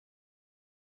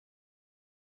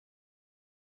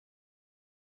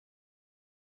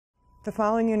The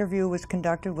following interview was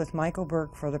conducted with Michael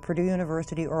Birck for the Purdue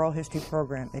University Oral History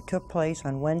Program. It took place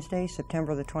on Wednesday,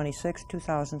 September the 26th,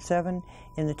 2007,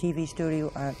 in the TV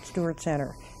studio at Stewart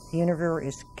Center. The interviewer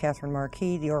is Katherine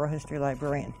Markee, the oral history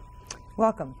librarian.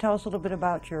 Welcome. Tell us a little bit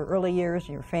about your early years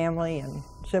and your family and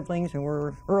siblings and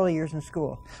your early years in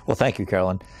school. Well, thank you,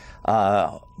 Carolyn.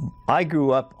 I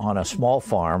grew up on a small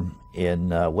farm in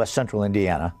west central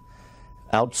Indiana,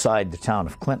 outside the town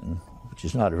of Clinton, which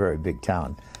is not a very big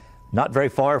town. Not very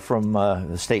far from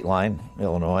the state line,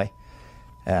 Illinois,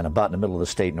 and about in the middle of the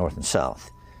state, north and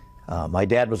south. My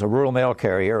dad was a rural mail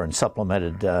carrier and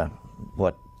supplemented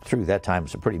what through that time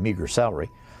was a pretty meager salary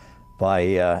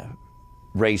by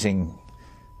raising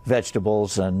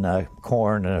vegetables and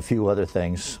corn and a few other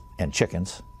things, and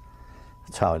chickens.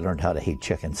 That's how I learned how to hate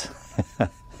chickens.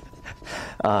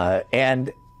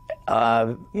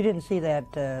 You didn't see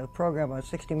that program on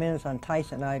 60 Minutes on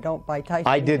Tyson. I don't buy Tyson.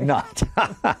 I did not.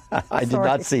 I did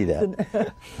not see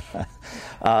that.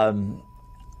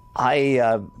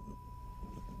 I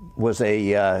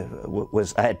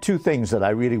had two things that I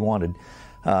really wanted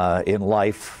in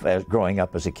life as growing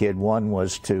up as a kid. One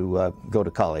was to go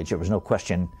to college. There was no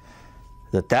question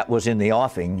that that was in the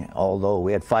offing, although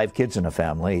we had 5 kids in a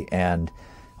family, and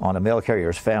on a mail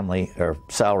carrier's family or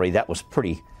salary, that was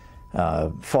pretty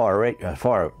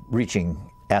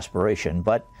far-reaching aspiration.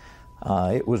 But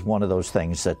it was one of those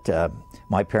things that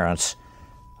my parents,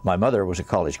 my mother was a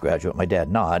college graduate, my dad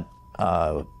not,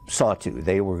 saw to.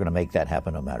 They were going to make that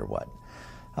happen no matter what.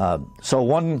 So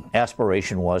one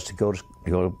aspiration was to go to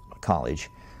college.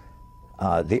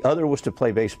 The other was to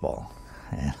play baseball.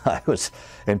 And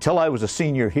until I was a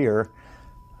senior here,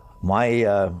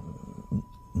 my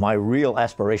real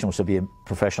aspiration was to be a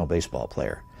professional baseball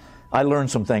player. I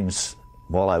learned some things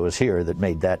while I was here that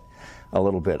made that a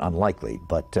little bit unlikely,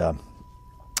 but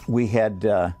we had,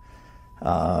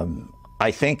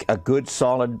 I think, a good,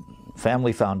 solid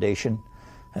family foundation.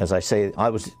 As I say,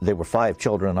 there were 5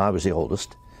 children, and I was the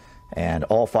oldest, and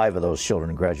all 5 of those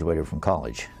children graduated from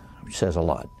college, which says a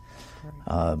lot.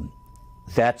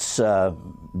 That sort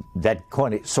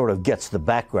of gets the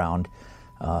background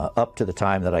up to the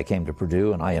time that I came to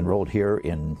Purdue, and I enrolled here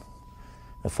in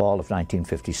the fall of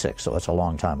 1956, so that's a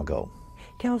long time ago.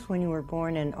 Tell us when you were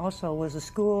born, and also was the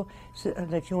school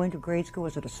that you went to grade school,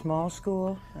 was it a small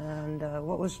school? And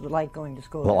what was it like going to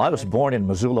school? Well, I was born in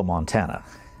Missoula, Montana,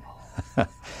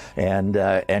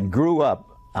 and grew up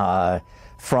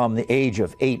from the age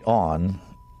of 8 on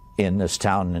in this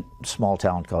town, small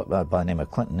town called, by the name of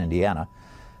Clinton, Indiana,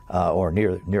 or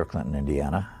near Clinton,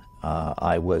 Indiana.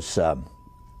 I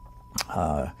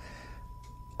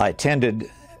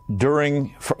attended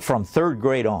from 3rd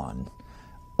grade on,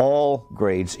 all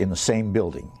grades in the same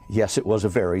building. Yes, it was a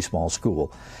very small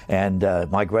school. And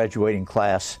my graduating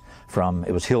class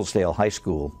it was Hillsdale High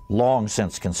School, long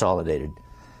since consolidated.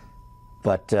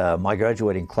 But my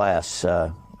graduating class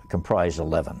comprised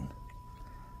 11,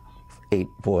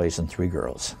 8 boys and 3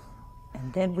 girls.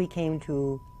 And then we came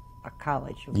to a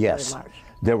college. Yes,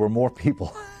 there were more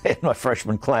people in my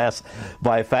freshman class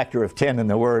by a factor of 10 than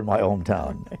there were in my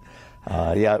hometown.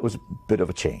 Yeah, it was a bit of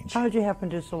a change. How did you happen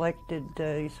to select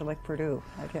Purdue?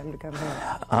 How did you happen to come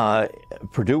here?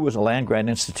 Purdue was a land-grant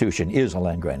institution, is a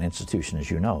land-grant institution, as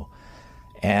you know.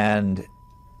 And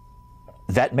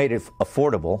that made it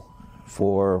affordable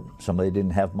for somebody who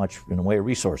didn't have much in the way of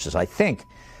resources. I think,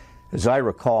 as I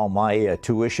recall, my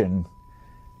tuition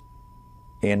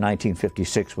in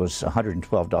 1956 was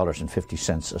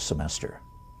 $112.50 a semester.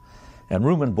 And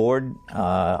room and board,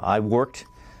 I worked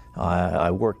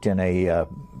in a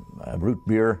root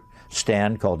beer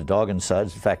stand called the Dog and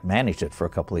Suds. In fact, managed it for a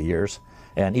couple of years,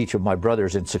 and each of my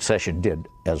brothers in succession did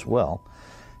as well.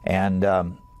 And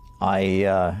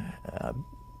I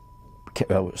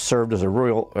served as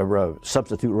a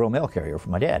substitute rural mail carrier for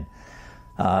my dad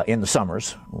in the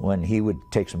summers when he would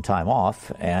take some time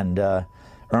off, and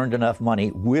earned enough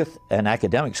money with an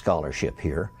academic scholarship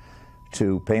here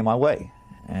to pay my way.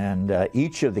 And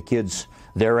each of the kids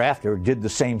thereafter did the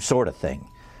same sort of thing.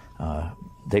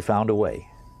 They found a way.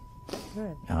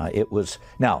 Good.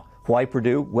 Now, why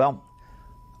Purdue? Well,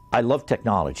 I love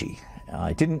technology.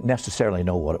 I didn't necessarily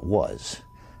know what it was,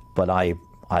 but I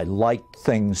liked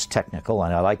things technical,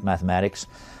 and I liked mathematics.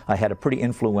 I had a pretty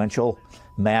influential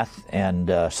math and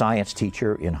science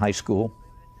teacher in high school.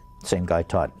 Same guy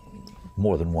taught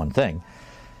more than one thing.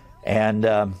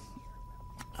 And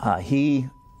he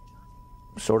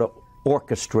sort of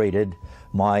orchestrated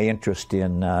my interest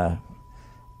in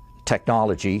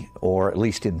technology, or at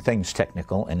least in things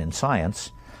technical and in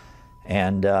science.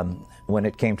 And when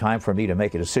it came time for me to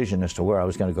make a decision as to where I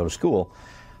was going to go to school,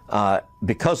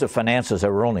 because of finances,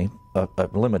 there were only a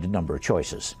limited number of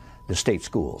choices, the state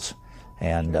schools.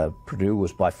 And Purdue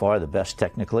was by far the best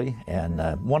technically, and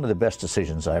one of the best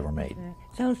decisions I ever made.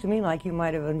 Sounds to me like you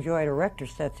might have enjoyed erector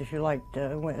sets if you liked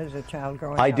as a child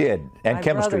growing up. I did, and My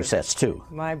chemistry brother, sets too.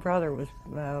 My brother was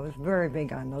very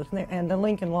big on those, and the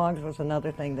Lincoln Logs was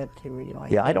another thing that he really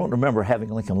liked. Yeah, I don't remember having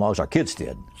Lincoln Logs. Our kids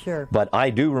did. Sure. But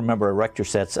I do remember erector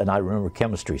sets, and I remember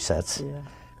chemistry sets. Yeah.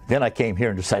 Then I came here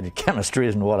and decided chemistry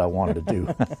isn't what I wanted to do.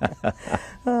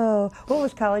 Oh, what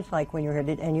was college like when you were here?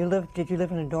 Did you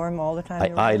live in a dorm all the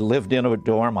time? I lived in a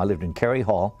dorm. I lived in Cary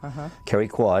Hall, Cary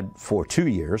Quad, for 2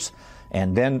 years,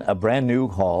 and then a brand new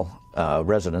hall,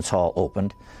 residence hall,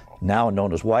 opened, now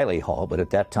known as Wiley Hall, but at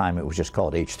that time it was just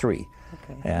called H3.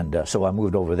 Okay. And so I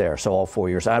moved over there. So all 4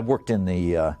 years, I worked in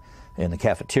the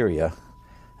cafeteria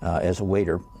as a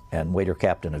waiter and waiter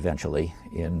captain eventually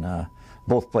in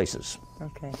both places.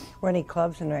 Okay. Were any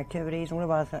clubs and activities? What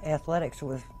about athletics?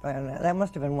 That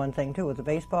must have been one thing too. Was it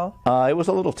baseball? It was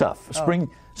a little tough. Spring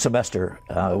semester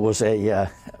was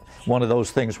one of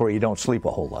those things where you don't sleep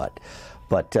a whole lot,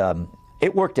 but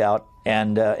it worked out.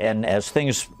 And as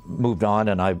things moved on,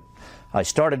 and I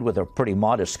started with a pretty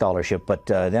modest scholarship, but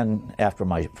then after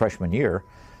my freshman year,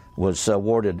 was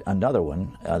awarded another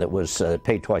one that was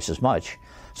paid twice as much.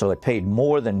 So it paid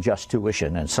more than just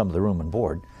tuition and some of the room and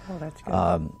board. Oh, that's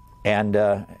good.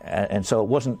 And so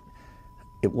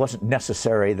it wasn't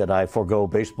necessary that I forego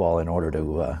baseball in order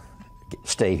to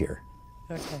stay here.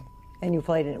 Okay. And you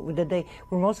played it.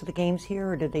 Were most of the games here,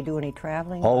 or did they do any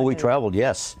traveling? Oh, we traveled,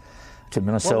 yes, to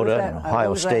Minnesota and Ohio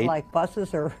was State. That, like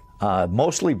buses or?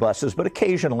 Mostly buses, but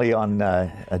occasionally on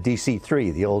a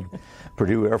DC-3, the old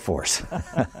Purdue Air Force.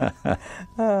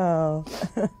 Oh.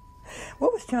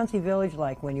 What was Chauncey Village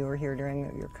like when you were here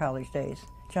during your college days?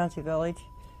 Chauncey Village?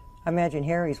 I imagine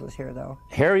Harry's was here, though.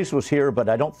 Harry's was here, but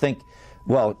I don't think,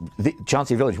 well,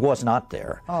 Chauncey Village was not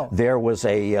there. Oh. There was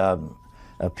a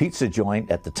pizza joint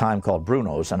at the time called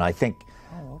Bruno's, and I think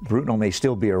Bruno may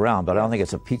still be around, but I don't think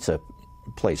it's a pizza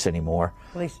place anymore.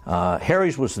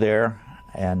 Harry's was there,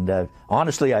 and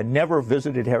honestly, I never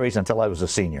visited Harry's until I was a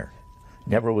senior.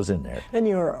 Never was in there. And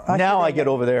you were. Now I get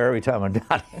over there every time I'm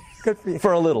down. Good for you.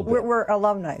 For a little bit. We're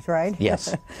alumni, right? Yes.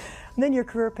 And then your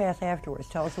career path afterwards.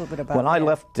 Tell us a little bit about when that. I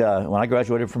left, when I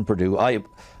graduated from Purdue,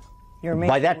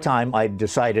 by that time I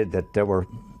decided that there were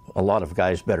a lot of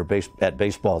guys better at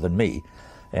baseball than me,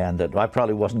 and that I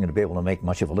probably wasn't going to be able to make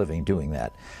much of a living doing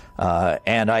that.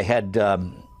 And I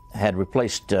had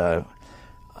replaced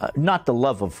not the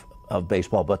love of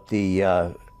baseball, but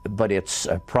its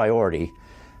priority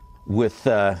with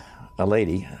a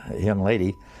young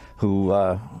lady who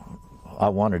I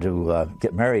wanted to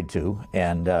get married to,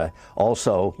 and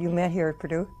also. You met here at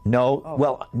Purdue? No,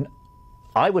 well,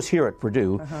 I was here at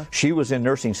Purdue. She was in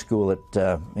nursing school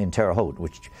in Terre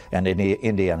Haute, and in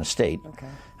Indiana State. Okay.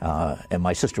 And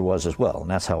my sister was as well, and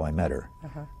that's how I met her.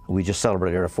 We just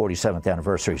celebrated our 47th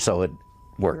anniversary, so it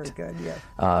worked. Very good, yes.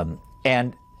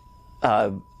 And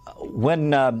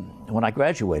when I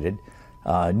graduated,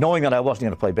 knowing that I wasn't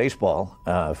going to play baseball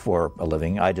for a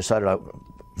living, I decided I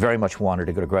very much wanted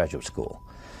to go to graduate school.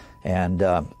 And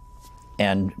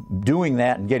doing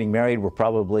that and getting married were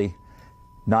probably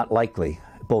not likely,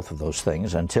 both of those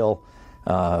things, until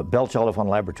Bell Telephone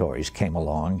Laboratories came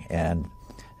along and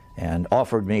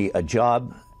offered me a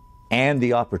job and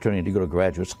the opportunity to go to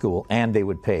graduate school, and they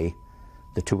would pay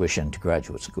the tuition to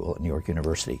graduate school at New York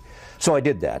University. So I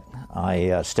did that.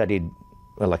 I studied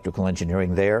electrical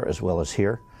engineering there as well as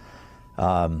here.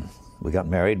 We got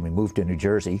married and we moved to New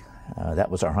Jersey. That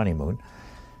was our honeymoon.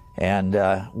 And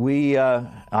I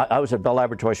was at Bell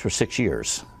Laboratories for 6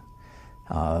 years.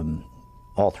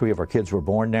 All three of our kids were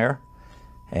born there.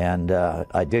 And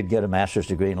I did get a master's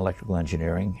degree in electrical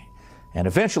engineering, and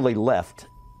eventually left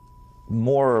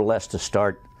more or less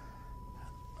to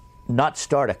not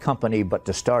start a company, but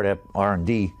to start a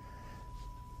R&D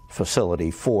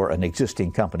facility for an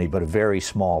existing company, but a very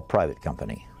small private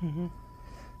company.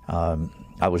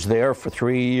 I was there for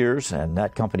 3 years, and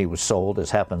that company was sold,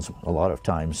 as happens a lot of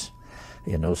times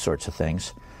in those sorts of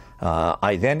things.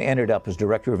 I then ended up as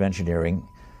director of engineering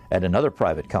at another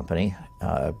private company,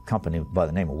 a company by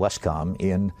the name of Westcom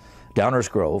in Downers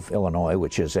Grove, Illinois,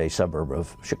 which is a suburb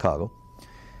of Chicago.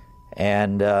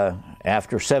 And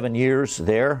after 7 years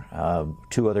there,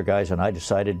 two other guys and I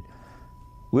decided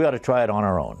we ought to try it on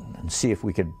our own and see if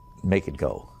we could make it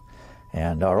go.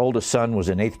 And our oldest son was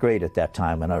in 8th grade at that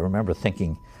time, and I remember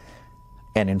thinking,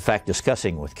 and in fact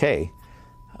discussing with Kay,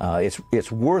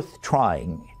 it's worth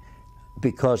trying,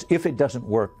 because if it doesn't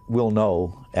work, we'll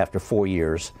know after 4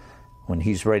 years when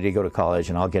he's ready to go to college,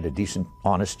 and I'll get a decent,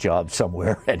 honest job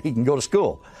somewhere, and he can go to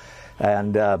school.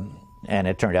 And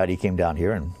it turned out he came down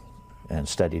here and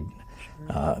studied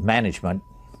management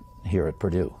here at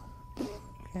Purdue.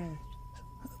 Okay.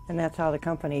 And that's how the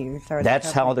company started?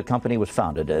 That's how the company was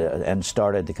founded and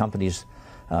started. The company's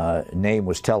name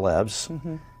was Tell Labs,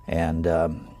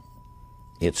 and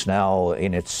it's now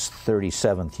in its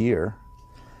 37th year,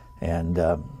 and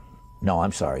no,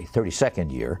 I'm sorry,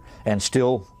 32nd year, and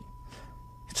still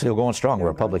going strong. We're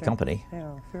a public company.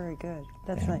 Yeah, very good.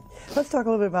 That's nice. Let's talk a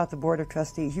little bit about the Board of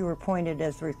Trustees. You were appointed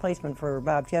as the replacement for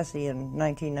Bob Jesse in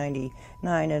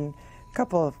 1999, and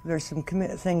there's some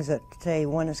things that say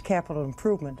one is capital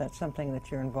improvement. That's something that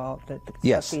you're involved, that the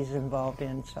trustees are involved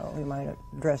in, so we might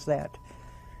address that.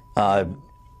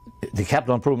 The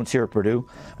capital improvements here at Purdue,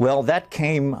 well, that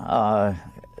came,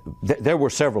 there were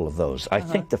several of those. I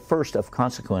think the first of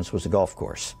consequence was the golf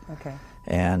course. Okay.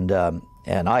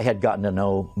 And I had gotten to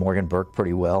know Morgan Birck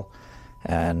pretty well,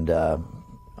 and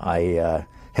I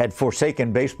had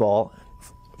forsaken baseball,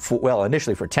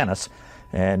 initially for tennis,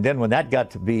 and then when that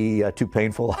got to be too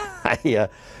painful, I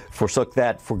forsook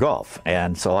that for golf.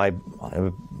 And so I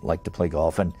like to play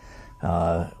golf. And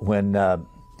when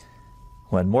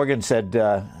Morgan said,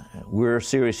 we're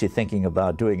seriously thinking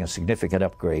about doing a significant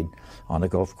upgrade on the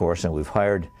golf course, and we've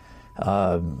hired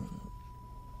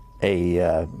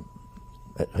it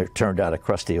turned out a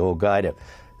crusty old guy to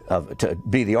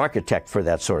be the architect for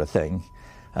that sort of thing,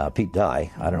 Pete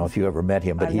Dye. I don't know if you ever met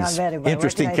him, but he's an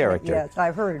interesting character. Yes,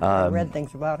 I've heard, read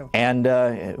things about him.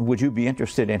 And would you be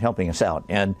interested in helping us out?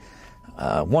 And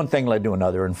one thing led to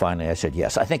another, and finally I said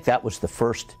yes. I think that was the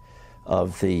first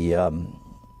of the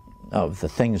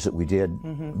things that we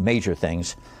did, major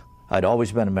things. I'd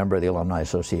always been a member of the Alumni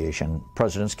Association,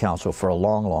 President's Council for a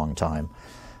long, long time.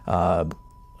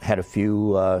 Had a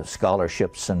few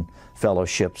scholarships and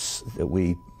fellowships that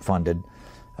we funded,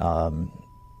 and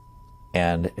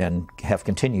have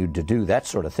continued to do that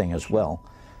sort of thing as well.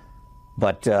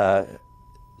 But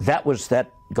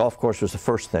that golf course was the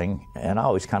first thing, and I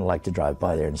always kind of like to drive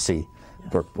by there and see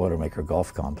Birck Boilermaker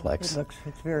Golf Complex.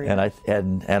 It's very nice.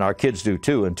 And our kids do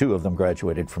too, and 2 of them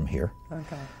graduated from here.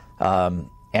 Okay.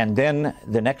 And then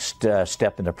the next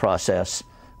step in the process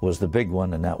was the big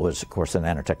one, and that was, of course, the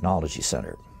Nanotechnology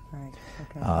Center. Right.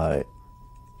 Okay.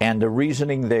 And the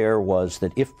reasoning there was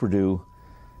that if Purdue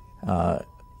were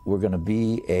going to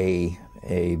be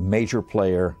a major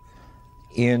player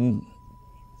in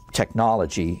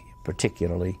technology,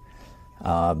 particularly,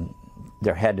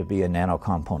 there had to be a nano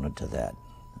component to that.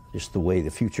 Just the way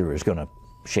the future is going to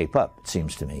shape up, it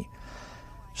seems to me.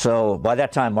 So by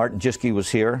that time, Martin Jischke was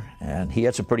here, and he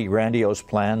had some pretty grandiose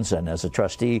plans. And as a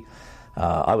trustee,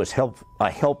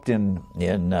 I helped in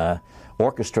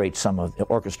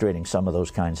orchestrating some of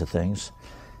those kinds of things.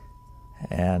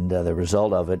 And the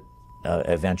result of it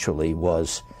eventually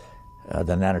was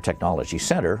the Nanotechnology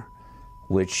Center,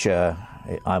 which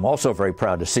I'm also very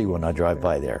proud to see when I drive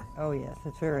by there. Oh yes,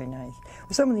 it's very nice.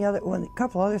 Well, a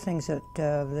couple other things that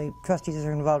the trustees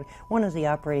are involved in. One is the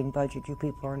operating budget. You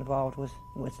people are involved with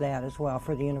that as well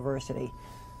for the university,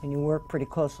 and you work pretty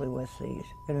closely with the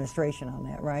administration on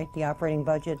that, right? The operating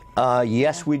budget.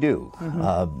 Yes, we do.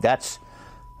 That's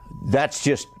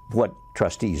just what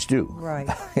trustees do. Right.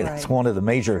 That's one of the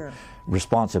major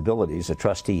responsibilities a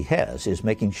trustee has, is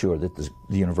making sure that the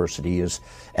university is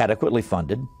adequately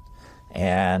funded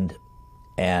and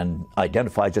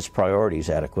identifies its priorities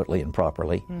adequately and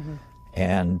properly,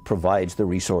 and provides the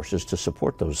resources to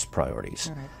support those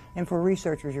priorities. Right. And for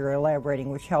researchers, you're elaborating,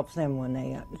 which helps them when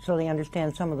they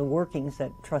understand some of the workings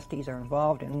that trustees are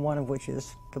involved in, one of which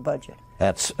is the budget.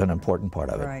 That's an important part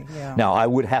of it. Right, yeah. Now, I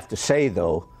would have to say,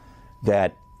 though,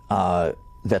 that the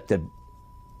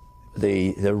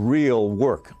real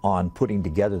work on putting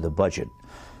together the budget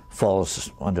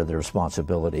falls under the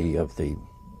responsibility of the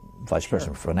Vice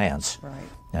President of Finance,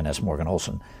 and that's Morgan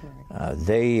Olson. Right.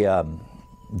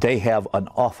 They have an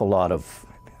awful lot of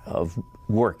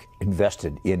work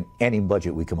invested in any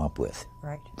budget we come up with.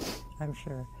 Right, I'm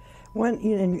sure.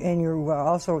 And you're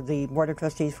also the Board of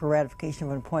Trustees for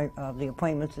ratification of the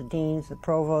appointments of deans, the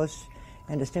provosts,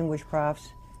 and distinguished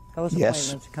profs. Those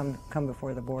appointments come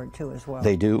before the board too, as well.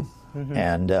 They do,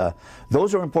 and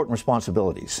those are important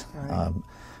responsibilities,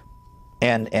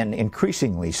 and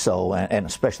increasingly so, and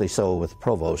especially so with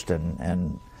provost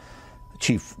and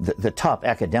chief, the top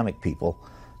academic people.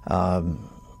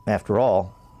 After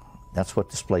all, that's what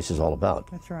this place is all about.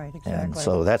 That's right, exactly. And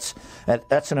so that's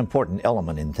an important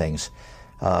element in things.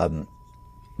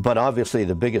 But obviously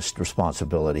the biggest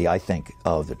responsibility, I think,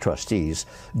 of the trustees,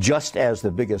 just as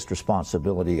the biggest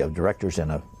responsibility of directors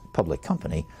in a public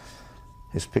company,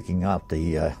 picking out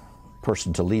the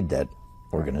person to lead that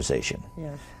organization.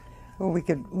 Yes. Well,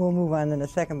 we'll move on in a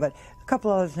second, but a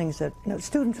couple other things that,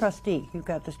 student trustee, you've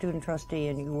got the student trustee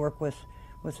and you work with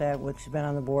that, which has been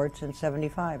on the board since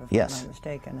 '75, if yes. I'm not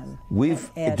mistaken.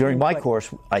 And during my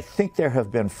course, I think there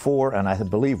have been 4, and I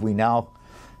believe we now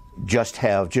just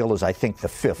have, Jill is, I think, the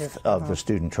 5th of the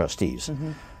student trustees.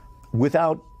 Mm-hmm.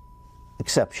 Without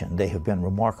exception, they have been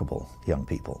remarkable young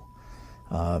people.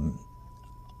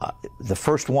 The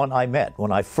first one I met,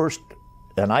 and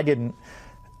I didn't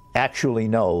actually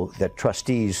know that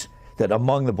that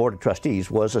among the board of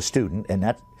trustees was a student, and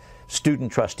that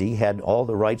student trustee had all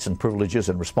the rights and privileges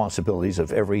and responsibilities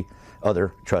of every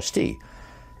other trustee.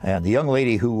 And the young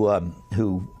lady who,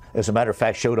 as a matter of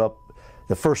fact, showed up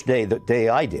the first day, the day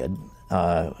I did.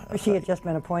 She had just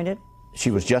been appointed?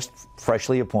 She was just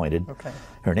freshly appointed. Okay.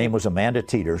 Her name was Amanda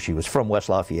Teeter. She was from West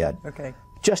Lafayette. Okay.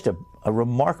 Just a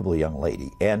remarkable young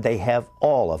lady, and they have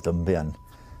all of them been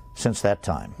since that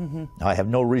time. Mm-hmm. I have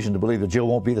no reason to believe that Jill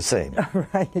won't be the same.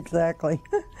 Right, exactly.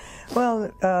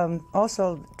 Well,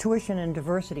 also tuition and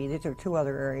diversity, these are 2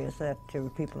 other areas that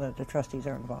people that the trustees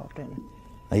are involved in.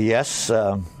 Yes,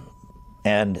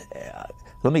 and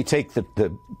let me take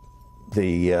the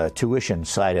tuition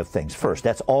side of things first.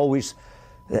 That's always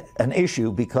an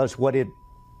issue because what it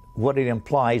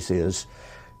implies is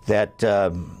that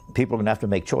people are going to have to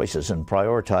make choices and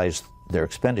prioritize their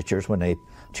expenditures when they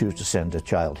choose to send a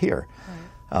child here.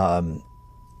 Right.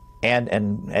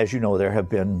 And as you know, there has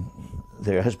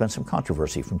been some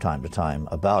controversy from time to time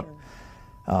about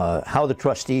how the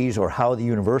trustees or how the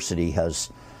university has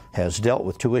dealt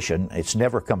with tuition. It's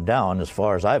never come down, as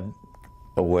far as I'm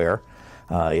aware.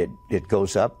 It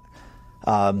goes up,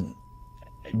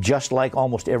 just like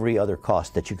almost every other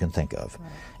cost that you can think of.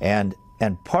 Right.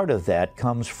 And part of that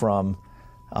comes from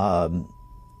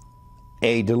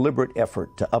a deliberate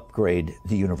effort to upgrade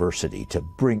the university,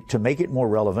 to make it more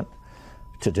relevant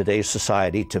to today's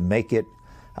society, to make it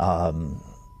a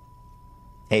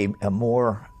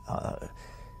more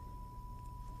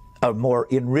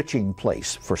enriching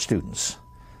place for students.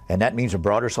 And that means a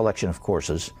broader selection of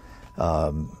courses,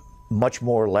 much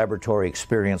more laboratory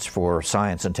experience for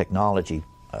science and technology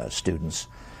students,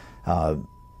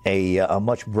 a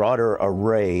much broader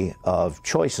array of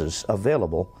choices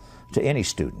available to any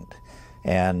student.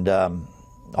 And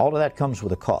all of that comes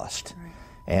with a cost.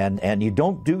 Right. And you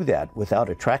don't do that without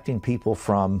attracting people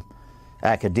from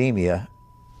academia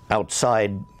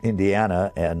outside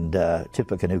Indiana and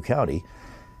Tippecanoe County.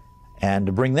 And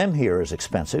to bring them here is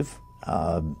expensive.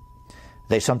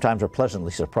 They sometimes are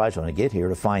pleasantly surprised when they get here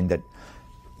to find that,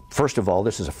 first of all,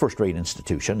 this is a first-rate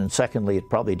institution, and secondly, it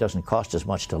probably doesn't cost as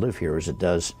much to live here as it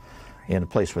does in a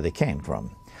place where they came from.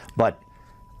 But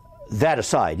that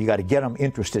aside, you got to get them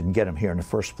interested and get them here in the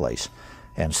first place,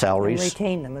 and salaries, and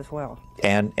retain them as well.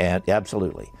 And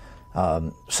absolutely.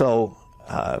 So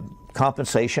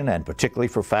compensation, and particularly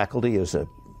for faculty, is a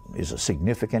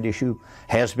significant issue.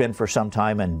 Has been for some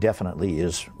time, and definitely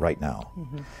is right now.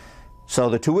 Mm-hmm. So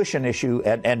the tuition issue,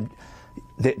 and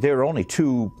there are only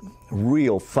 2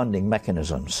 real funding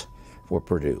mechanisms for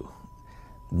Purdue.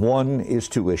 One is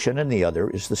tuition, and the other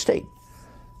is the state.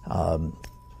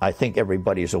 I think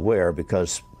everybody's aware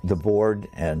because the board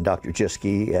and Dr.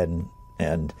 Jiske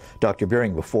and Dr.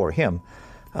 Beering before him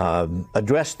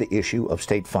addressed the issue of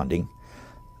state funding.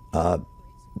 The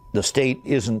state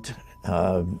isn't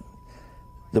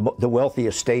the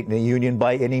wealthiest state in the union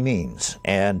by any means,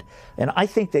 and I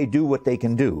think they do what they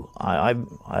can do. I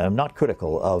am not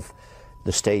critical of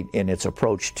the state in its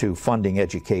approach to funding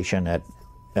education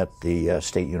at the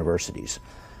state universities.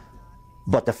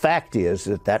 But the fact is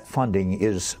that funding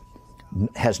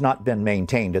has not been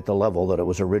maintained at the level that it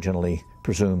was originally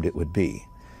presumed it would be.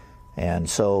 And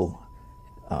so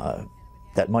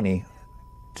that money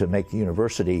to make the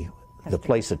university the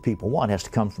place that people want has to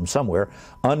come from somewhere.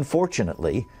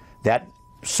 Unfortunately, that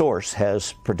source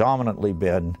has predominantly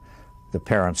been the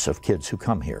parents of kids who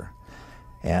come here.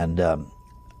 And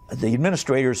the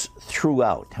administrators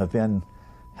throughout have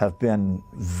been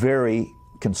very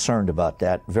concerned about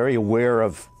that, very aware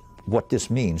of what this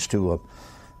means to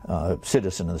a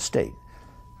citizen of the state.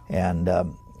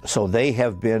 And so they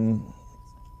have been,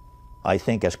 I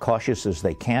think, as cautious as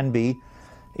they can be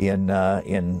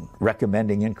in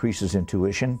recommending increases in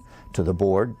tuition to the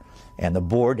board. And the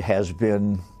board has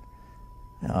been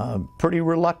pretty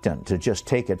reluctant to just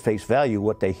take at face value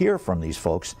what they hear from these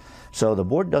folks. So the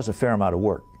board does a fair amount of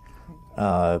work,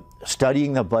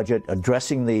 studying the budget,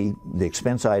 addressing the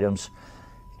expense items,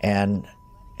 and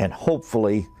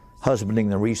hopefully husbanding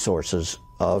the resources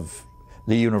of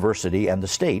the university and the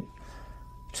state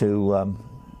to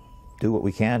do what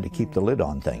we can to keep the lid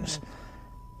on things.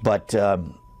 But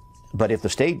if the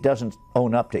state doesn't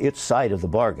own up to its side of the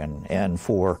bargain, and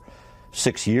for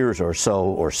 6 years or so,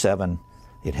 or 7,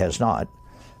 it has not,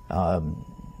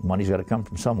 money's got to come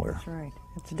from somewhere. That's right.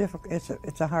 It's a difficult.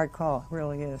 It's a hard call. It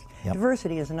really is. Yep.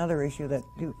 Diversity is another issue that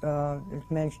is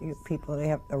mentioned. People, they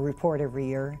have a report every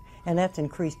year, and that's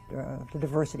increased the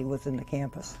diversity within the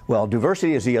campus. Well,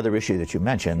 diversity is the other issue that you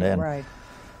mentioned, and right.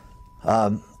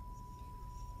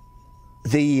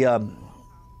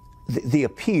 The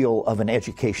appeal of an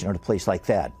education at a place like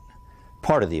that,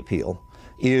 part of the appeal,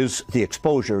 is the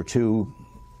exposure to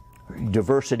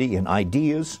diversity in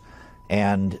ideas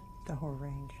and the whole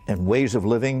range, and ways of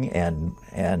living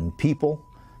and people,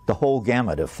 the whole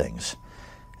gamut of things.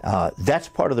 That's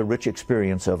part of the rich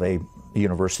experience of a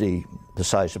university the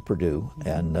size of Purdue,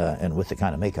 and with the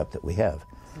kind of makeup that we have.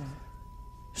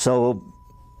 So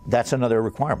that's another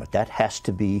requirement. That has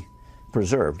to be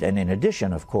preserved. And in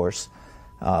addition, of course,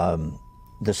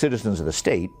 the citizens of the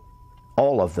state,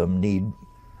 all of them need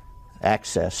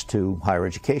access to higher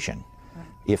education.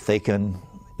 If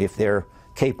they're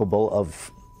capable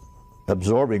of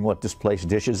absorbing what this place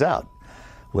dishes out.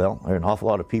 Well, there are an awful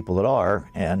lot of people that are,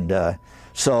 and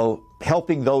so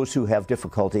helping those who have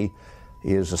difficulty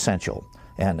is essential.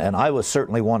 And I was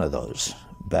certainly one of those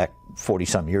back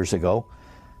 40-some years ago.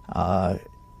 I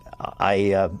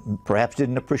perhaps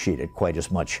didn't appreciate it quite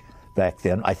as much back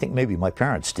then. I think maybe my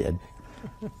parents did.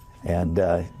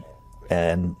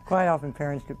 And quite often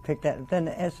parents could pick that. Then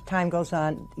as time goes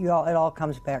on, it all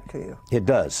comes back to you. It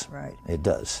does. Right. It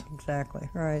does. Exactly.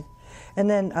 Right. And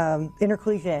then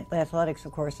intercollegiate athletics,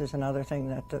 of course, is another thing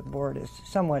that the board is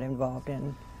somewhat involved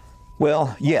in.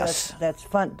 Well, yes. That's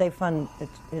fun. They fund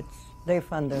they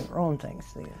fund their own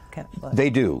things. The athletics. They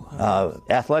do.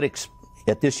 Athletics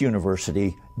at this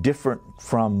university, different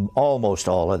from almost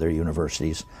all other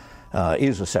universities,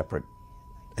 is a separate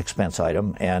expense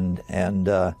item, and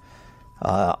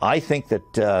I think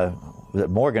that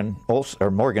Morgan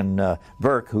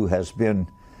Birck, who has been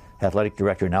athletic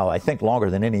director now, I think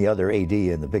longer than any other AD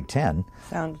in the Big Ten,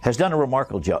 has done a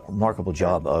remarkable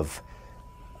job of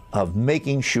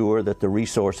making sure that the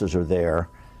resources are there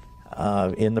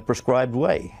in the prescribed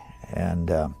way.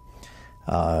 And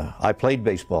I played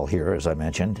baseball here, as I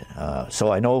mentioned,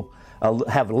 so I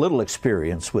have a little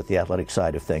experience with the athletic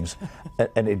side of things,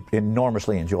 and an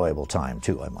enormously enjoyable time,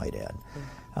 too, I might add.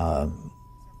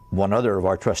 One other of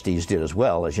our trustees did as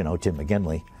well. As you know, Tim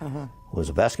McGinley was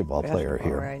a basketball player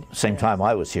here. Right. Same time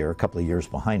I was here, a couple of years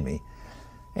behind me.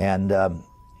 And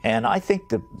I think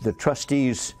the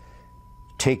trustees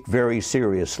take very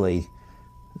seriously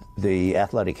the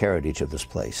athletic heritage of this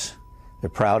place. They're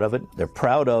proud of it. They're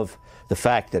proud of the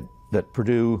fact that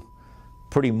Purdue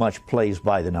pretty much plays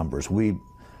by the numbers.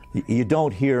 You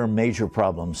don't hear major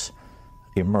problems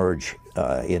emerge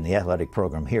in the athletic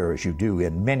program here as you do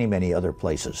in many, many other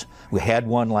places. We had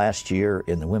one last year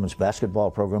in the women's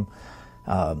basketball program.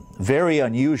 Very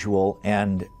unusual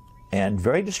and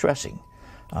very distressing.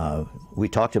 We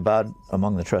talked about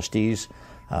among the trustees,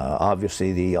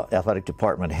 obviously the athletic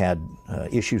department had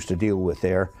issues to deal with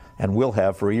there and will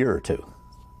have for a year or two.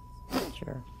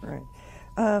 Sure, right.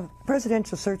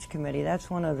 Presidential Search Committee, that's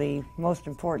one of the most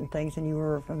important things, and you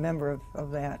were a member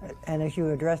of that. And as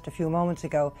you addressed a few moments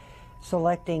ago,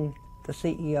 selecting the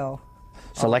CEO.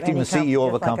 Selecting the CEO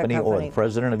of a company or the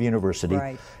president of a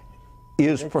university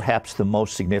is perhaps the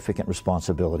most significant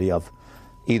responsibility of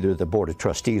either the Board of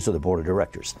Trustees or the Board of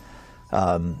Directors.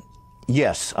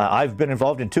 Yes, I've been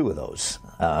involved in 2 of those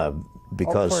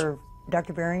because... for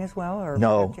Dr. Bering as well? Or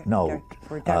no.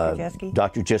 For Dr. Jeske?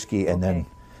 Dr. Jeske, and then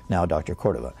now Dr.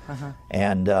 Cordova.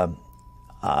 And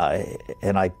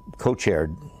I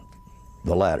co-chaired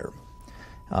the latter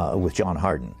with John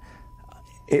Harden.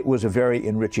 It was a very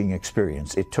enriching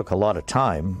experience. It took a lot of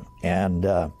time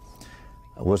and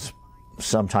was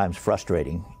sometimes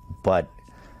frustrating, but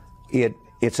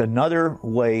it's another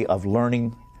way of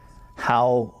learning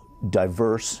how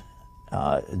diverse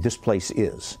this place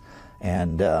is,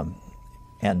 and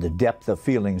the depth of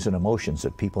feelings and emotions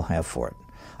that people have for it.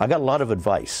 I got a lot of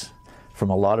advice from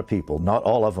a lot of people, not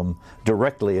all of them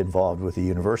directly involved with the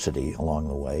university along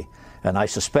the way, and I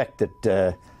suspect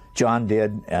that John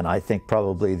did, and I think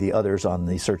probably the others on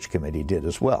the search committee did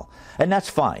as well. And that's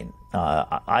fine.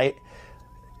 I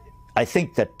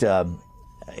think that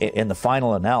in the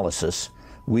final analysis,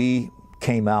 we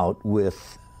came out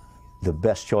with the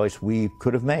best choice we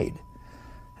could have made.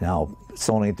 Now, it's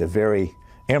only at the very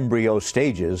embryo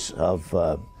stages of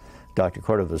Dr.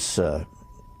 Cordova's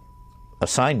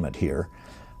assignment here,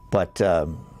 but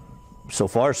so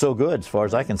far so good as far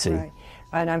as I can see. Right.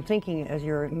 And I'm thinking, as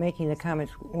you're making the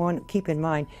comments, one, keep in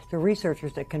mind the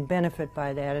researchers that can benefit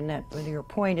by that, and that your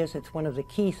point is it's one of the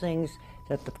key things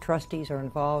that the trustees are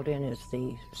involved in is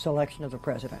the selection of the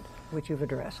president, which you've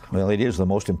addressed. Well, it is the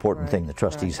most important Right, thing the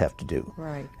trustees right, have to do.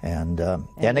 Right. And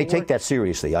they take that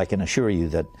seriously. I can assure you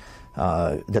that,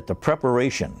 that the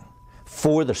preparation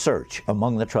for the search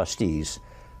among the trustees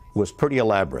was pretty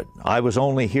elaborate. I was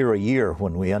only here a year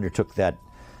when we undertook that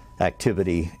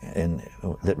activity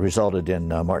that resulted in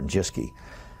Martin Jischke.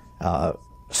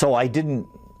 So I didn't,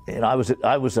 and I was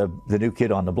the new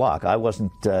kid on the block. I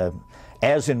wasn't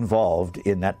as involved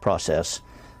in that process,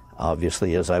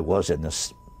 obviously, as I was in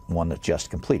this one that just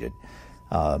completed.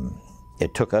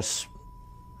 It took us,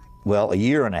 well, a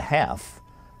year and a half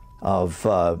of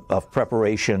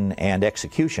preparation and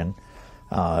execution.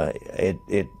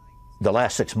 The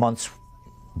last 6 months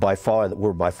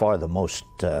were by far the most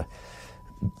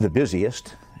the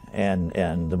busiest and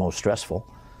the most stressful.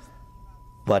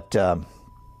 But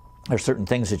there's certain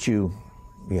things that you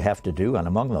have to do, and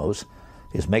among those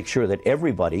is make sure that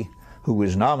everybody who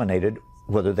is nominated,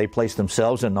 whether they place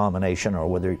themselves in nomination or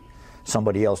whether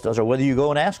somebody else does, or whether you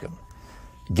go and ask them,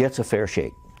 gets a fair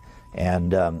shake.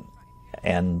 And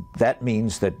that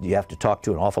means that you have to talk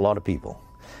to an awful lot of people.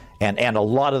 And a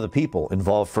lot of the people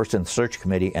involved, first in the search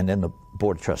committee and then the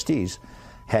board of trustees,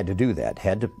 had to do that,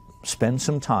 had to spend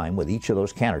some time with each of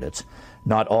those candidates.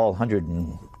 Not all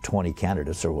 120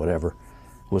 candidates or whatever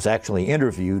was actually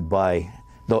interviewed by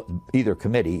either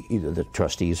committee, either the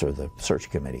trustees or the search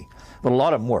committee. But a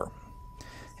lot of them were.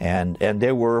 And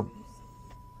there were,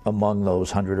 among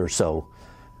those 100 or so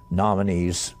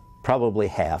nominees, probably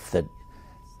half that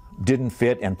didn't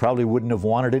fit and probably wouldn't have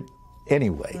wanted it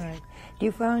anyway. Right. Do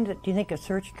you think a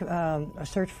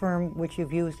search firm which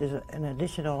you've used is an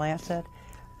additional asset?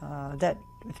 That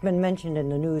it's been mentioned in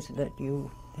the news that you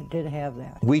did have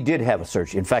that. We did have a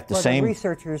search. In fact, the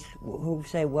researchers who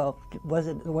say, well,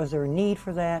 was there a need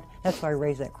for that? That's why I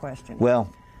raised that question. Well,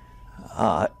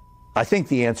 I think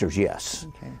the answer is yes.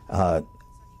 Okay.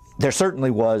 There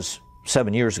certainly was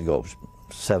 7 years ago,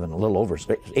 a little over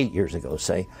 8 years ago,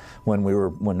 say, when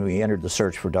we entered the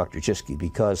search for Dr. Jischke,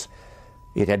 because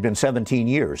it had been 17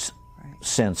 years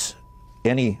since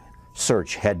any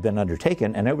search had been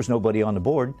undertaken, and there was nobody on the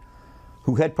board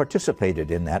who had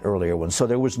participated in that earlier one, so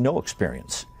there was no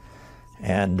experience.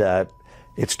 And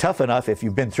it's tough enough if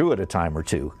you've been through it a time or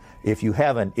two. If you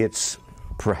haven't, it's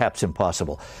perhaps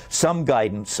impossible. Some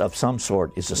guidance of some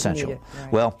sort is essential.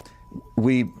 Right. Well,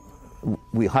 we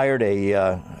hired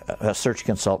a search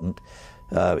consultant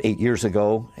 8 years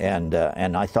ago, and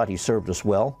I thought he served us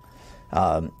well.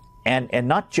 And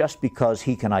not just because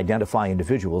he can identify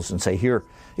individuals and say, here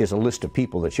is a list of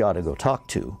people that you ought to go talk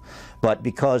to, but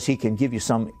because he can give you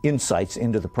some insights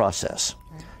into the process.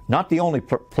 Right. Not the only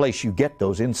place you get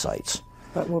those insights.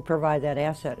 But we'll provide that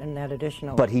asset and that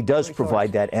additional But he does resource.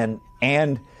 provide that,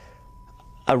 and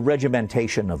a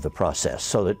regimentation of the process,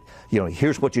 so that,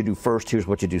 here's what you do first, here's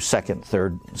what you do second,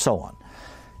 third, and so on.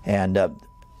 And the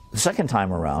second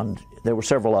time around, there were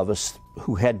several of us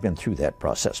who had been through that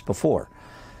process before.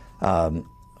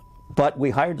 But we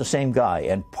hired the same guy,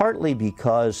 and partly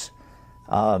because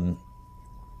the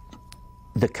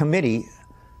committee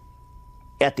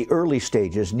at the early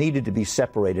stages needed to be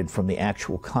separated from the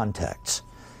actual contacts,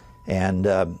 and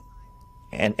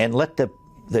let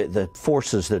the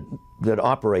forces that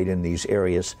operate in these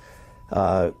areas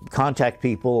contact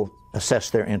people, assess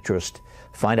their interest,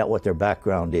 find out what their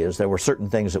background is. There were certain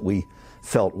things that we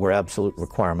felt were absolute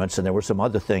requirements, and there were some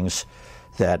other things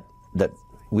that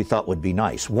we thought would be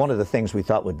nice. One of the things we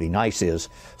thought would be nice is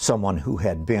someone who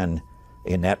had been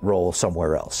in that role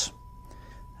somewhere else.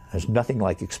 There's nothing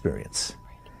like experience.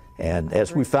 And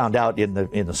as we found out in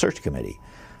the search committee,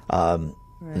 the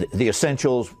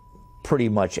essentials pretty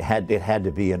much had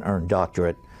to be an earned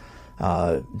doctorate.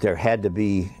 There had to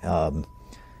be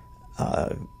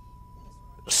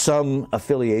some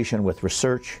affiliation with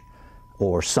research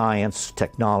or science,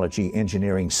 technology,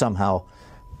 engineering, somehow,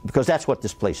 because that's what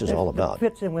this place is all about. It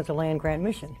fits in with the land grant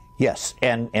mission. Yes,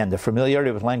 and the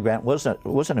familiarity with land grant was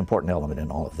an important element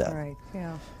in all of that. Right,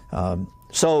 yeah.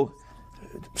 So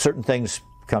certain things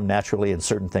come naturally and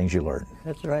certain things you learn.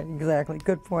 That's right, exactly.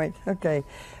 Good point. Okay.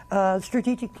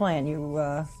 Strategic plan,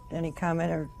 any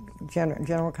comment or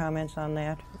general comments on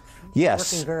that?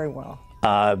 Yes. Working very well.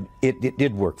 It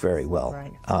did work very well.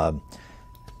 Right.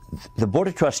 The Board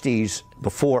of Trustees,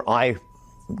 before I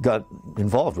got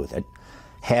involved with it,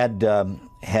 had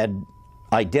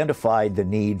identified the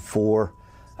need for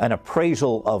an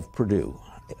appraisal of Purdue.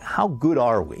 How good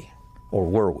are we, or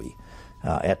were we,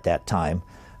 at that time,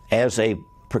 as a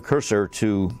precursor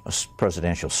to a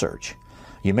presidential search?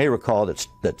 You may recall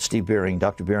that Steve Beering,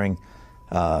 Dr. Beering,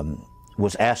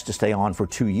 was asked to stay on for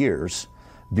 2 years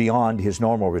beyond his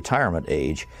normal retirement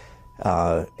age.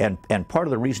 And part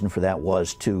of the reason for that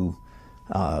was to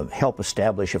help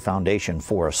establish a foundation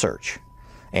for a search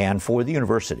and for the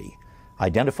university,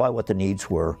 identify what the needs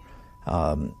were,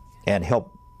 and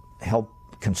help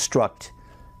construct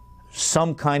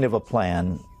some kind of a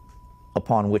plan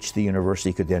upon which the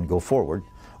university could then go forward,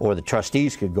 or the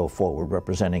trustees could go forward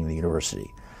representing the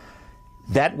university.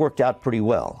 That worked out pretty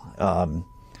well.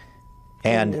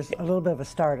 And there's a little bit of a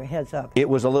start, a heads up. It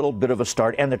was a little bit of a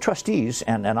start. And the trustees,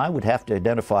 and I would have to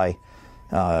identify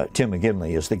Tim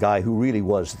McGinley as the guy who really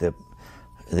was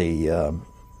the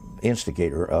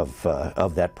instigator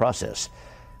of that process.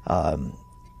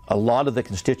 A lot of the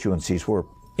constituencies were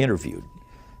interviewed,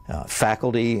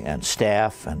 faculty and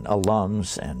staff and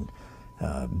alums and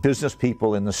business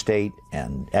people in the state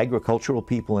and agricultural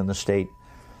people in the state.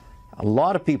 A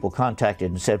lot of people contacted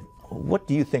and said, what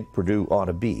do you think Purdue ought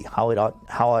to be? How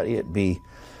ought it be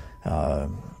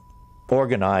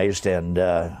organized, and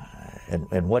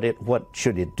what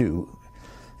should it do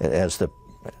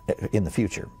in the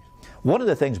future? One of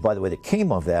the things, by the way, that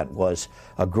came of that was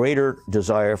a greater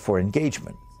desire for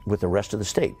engagement with the rest of the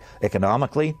state,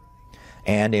 economically,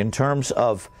 and in terms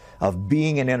of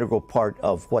being an integral part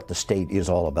of what the state is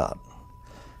all about.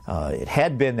 It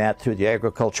had been that through the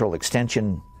agricultural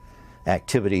extension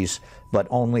activities, but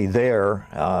only there,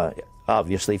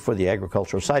 obviously, for the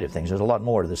agricultural side of things. There's a lot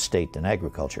more to the state than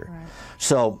agriculture. Right.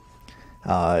 So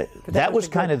that was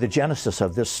kind of the genesis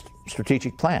of this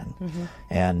strategic plan. Mm-hmm.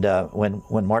 And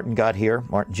when Martin got here,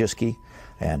 Martin Jiske,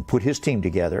 and put his team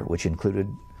together, which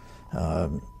included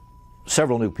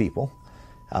several new people,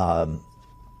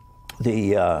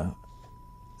 the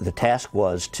task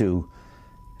was to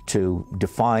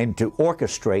define, to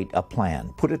orchestrate a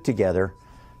plan, put it together,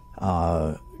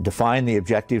 define the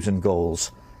objectives and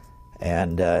goals,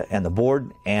 and the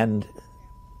board and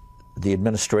the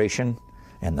administration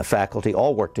and the faculty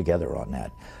all worked together on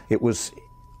that. It was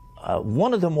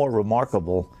one of the more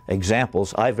remarkable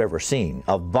examples I've ever seen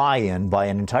of buy-in by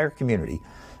an entire community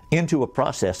into a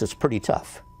process that's pretty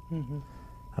tough. Mm-hmm.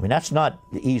 I mean, that's not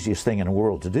the easiest thing in the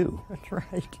world to do. That's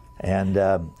right. And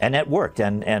that worked,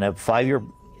 and a 5-year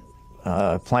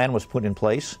plan was put in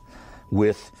place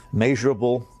with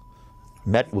measurable,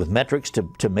 with metrics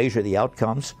to measure the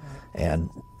outcomes,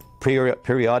 and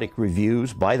periodic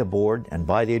reviews by the board and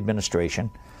by the administration,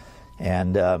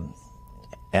 and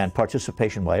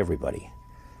participation by everybody.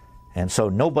 And so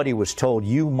nobody was told,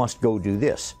 you must go do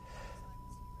this.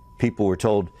 People were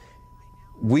told,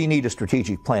 we need a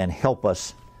strategic plan, help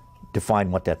us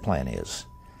define what that plan is.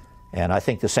 And I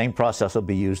think the same process will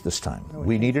be used this time. Okay.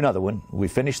 We need another one. We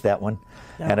finished that one.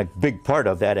 Yeah. And a big part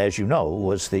of that, as you know,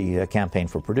 was the campaign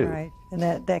for Purdue. Right.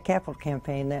 And that capital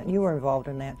campaign, that you were involved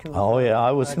in that too. Oh yeah,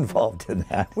 I was involved in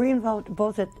that. Were you involved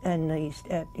both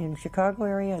in Chicago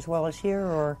area as well as here,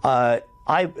 or?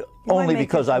 Only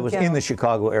because I was in the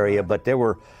Chicago area, but there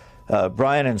were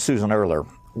Brian and Susan Erler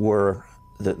were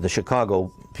the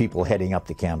Chicago people heading up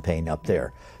the campaign up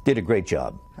there. Did a great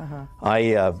job.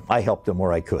 Uh-huh. I helped them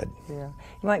where I could. Yeah,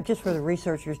 you might, just for the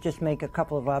researchers, just make a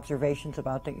couple of observations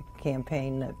about the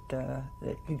campaign that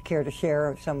you'd care to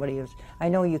share. If somebody is, I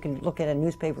know you can look at a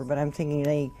newspaper, but I'm thinking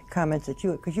any comments that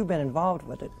because you've been involved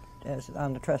with it as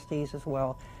on the trustees as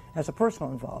well as a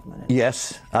personal involvement.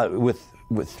 Yes, with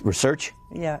research.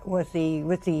 Yeah, with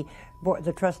the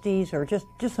trustees, or just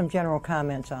some general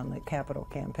comments on the capital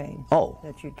campaign. Oh,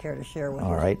 that you'd care to share with us.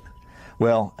 All right.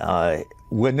 Well,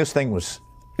 when this thing was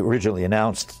originally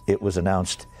announced, it was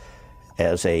announced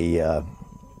as a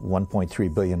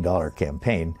 $1.3 billion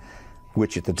campaign,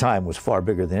 which at the time was far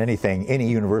bigger than anything any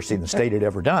university in the state had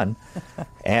ever done.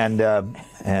 And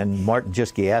Martin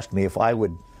Jiske asked me if I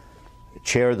would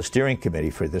chair the steering committee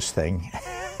for this thing.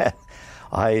 At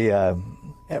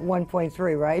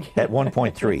 1.3, right? At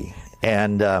 1.3.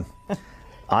 And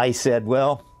I said,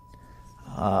 well,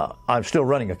 I'm still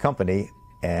running a company,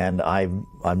 and I'm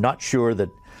not sure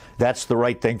that that's the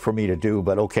right thing for me to do,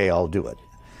 but okay, I'll do it.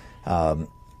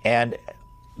 And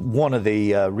one of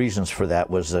the reasons for that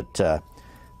was that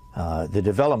the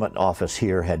development office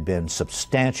here had been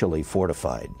substantially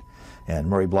fortified, and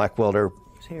Murray Blackwelder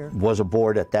was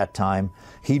aboard at that time.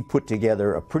 He'd put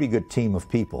together a pretty good team of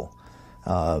people,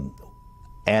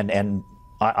 and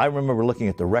I remember looking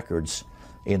at the records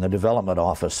in the development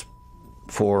office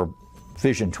for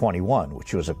Vision 21,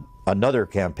 which was another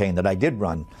campaign that I did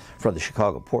run for the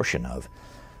Chicago portion of.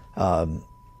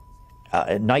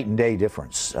 A night and day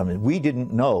difference. I mean, we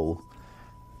didn't know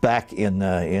back in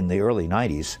the early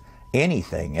 90s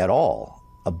anything at all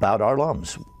about our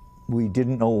alums. we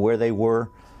didn't know where they were.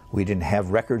 We didn't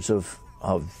have records of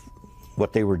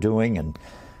what they were doing, and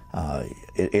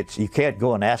you can't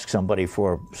go and ask somebody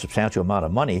for a substantial amount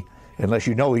of money unless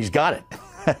you know he's got it.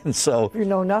 And so if you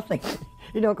know nothing,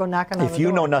 you don't go knocking on the door. If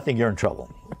you know nothing, you're in trouble.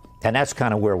 And that's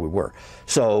kind of where we were.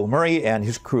 So Murray and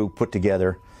his crew put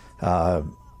together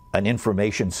an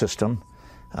information system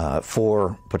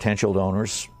for potential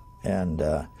donors, and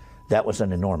that was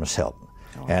an enormous help.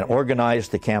 Okay. And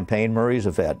organized the campaign. Murray's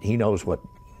a vet. He knows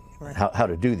how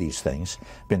to do these things.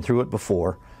 Been through it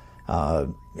before.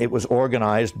 It was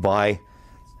organized by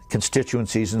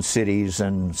constituencies and cities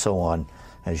and so on,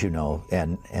 as you know,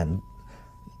 and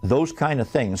those kind of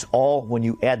things, all when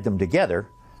you add them together,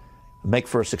 make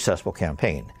for a successful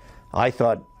campaign. I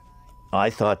thought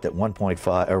that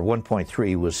 1.5 or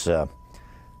 1.3 was a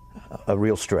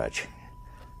real stretch,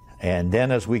 and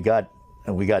then as we got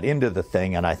into the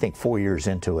thing, and I think 4 years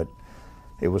into it,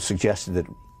 it was suggested that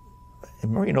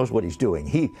Murray knows what he's doing.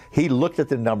 He looked at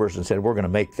the numbers and said, we're going to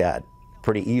make that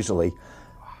pretty easily.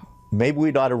 Maybe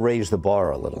we'd ought to raise the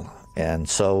bar a little. And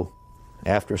so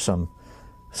after some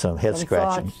head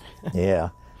scratching, yeah,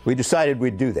 we decided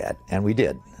we'd do that, and we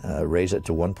did, raise it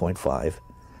to 1.5,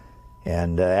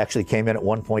 and actually came in at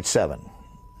 1.7,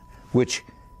 which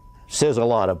says a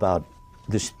lot about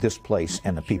this place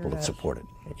and the people that support it.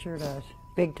 It sure does.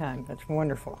 Big time. That's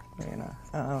wonderful.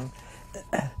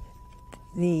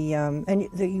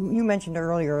 You mentioned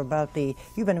earlier about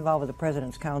you've been involved with the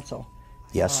President's Council.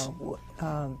 Yes.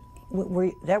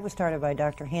 That was started by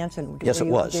Dr. Hansen. Yes, it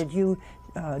was. Did you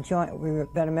join? Were you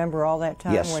been a member all that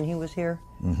time? Yes. When he was here?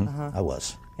 Mm-hmm. I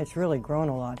was. It's really grown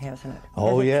a lot, hasn't it?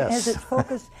 Yes. Has its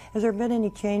focus? Has there been any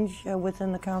change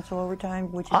within the council over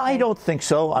time? I don't think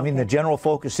so. I mean, the general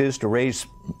focus is to raise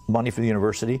money for the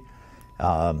university,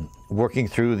 working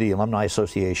through the Alumni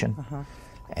Association,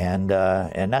 and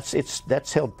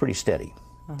that's held pretty steady.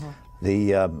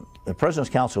 The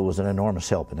President's Council was an enormous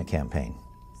help in the campaign.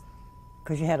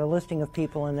 Because you had a listing of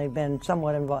people, and they've been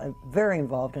somewhat very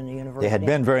involved in the university. They had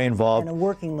been very involved. And a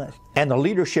working list. And the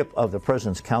leadership of the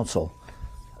President's Council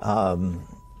are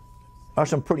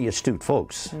some pretty astute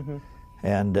folks,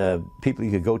 and people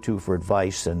you could go to for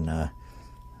advice and a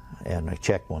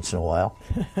check once in a while.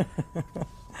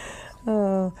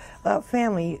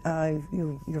 Family,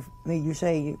 you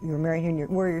say you were married, and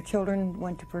where your children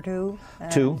went to Purdue?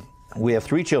 Two. We have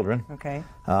 3 children. Okay.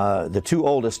 The 2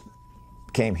 oldest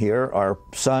came here. Our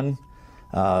son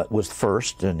was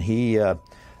first, and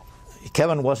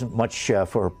Kevin wasn't much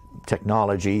for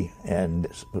technology, and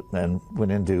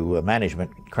went into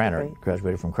management.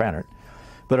 Graduated from Krannert.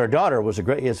 But our daughter was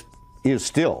is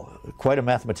still quite a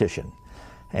mathematician,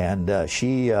 and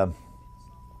she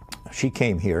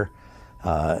came here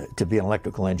to be an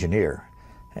electrical engineer,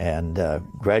 and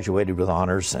graduated with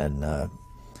honors, and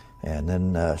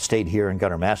then stayed here and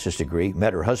got her master's degree.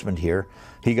 Met her husband here.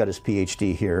 He got his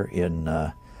PhD here in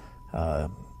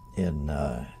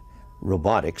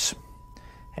robotics,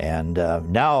 and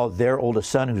now their oldest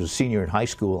son, who's a senior in high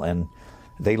school, and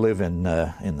they live in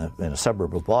a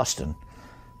suburb of Boston,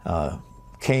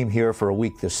 came here for a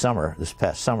week this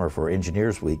past summer for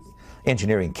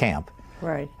engineering camp.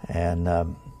 Right.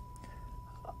 And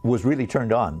was really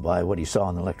turned on by what he saw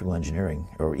in the electrical engineering,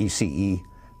 or ECE,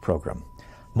 program.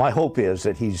 My hope is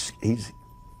that he's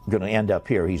going to end up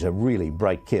here. He's a really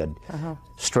bright kid,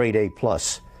 straight A+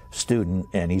 student,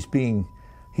 and he's being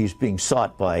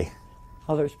sought by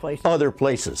other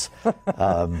places.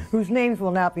 Whose names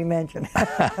will not be mentioned.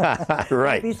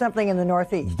 Right. Be something in the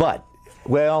Northeast. But,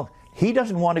 well, he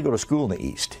doesn't want to go to school in the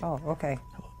East. Oh, okay.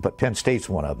 But Penn State's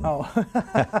one of them. Oh.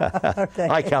 Okay.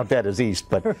 I count that as East,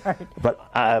 but right.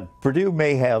 But Purdue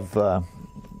may have the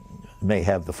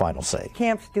final say.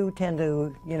 Camps do tend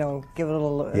to, give a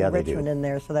little enrichment in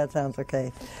there, so that sounds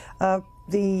okay.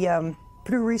 The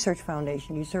Purdue Research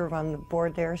Foundation, you serve on the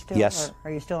board there still? Yes. Or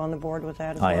are you still on the board with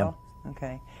that as I well?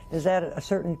 Okay. Is that a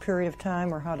certain period of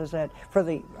time, or how does that,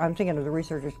 I'm thinking of the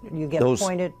researchers, you get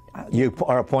appointed? You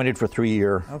are appointed for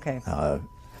 3-year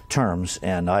terms,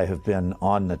 and I have been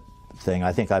on the thing.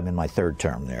 I think I'm in my 3rd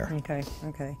term there. Okay,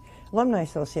 okay. Alumni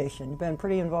Association, you've been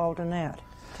pretty involved in that.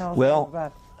 Tell us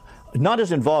about not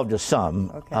as involved as some.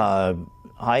 Okay.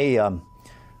 I am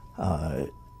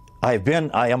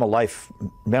a life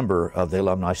member of the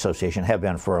Alumni Association, have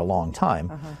been for a long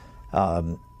time.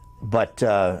 But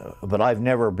I've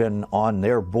never been on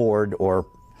their board or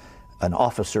an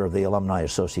officer of the Alumni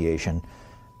Association,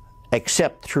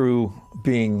 except through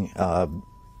being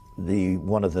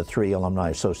one of the 3 Alumni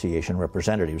Association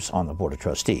representatives on the Board of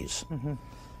Trustees.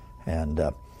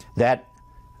 And that,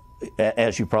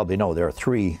 as you probably know, there are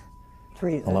 3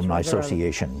 Alumni right,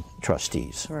 Association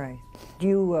trustees. Right. Do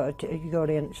you you go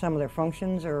to some of their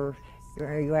functions, or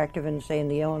are you active in, say, in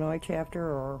the Illinois chapter,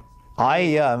 or?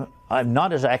 I'm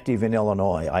not as active in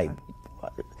Illinois. I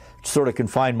sort of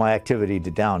confine my activity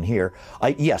to down here.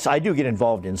 Yes, I do get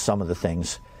involved in some of the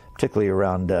things, particularly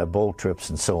around bowl trips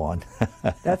and so on.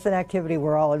 That's an activity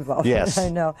we're all involved yes. in, I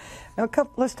know. Now,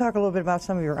 let's talk a little bit about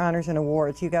some of your honors and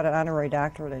awards. You got an honorary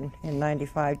doctorate in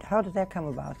 '95. How did that come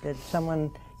about? Did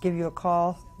someone give you a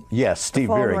call? Yes, Steve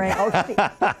Birck.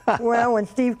 Oh, well, when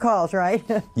Steve calls, right?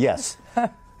 Yes.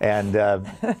 And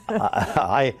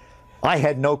I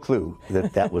had no clue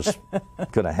that was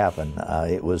going to happen.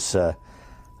 It was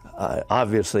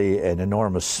obviously an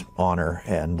enormous honor,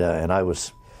 and I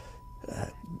was.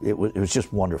 It was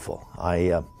just wonderful.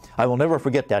 I will never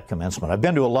forget that commencement. I've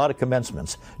been to a lot of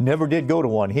commencements. Never did go to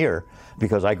one here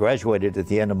because I graduated at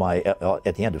the end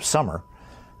of summer.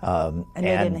 And they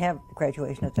didn't have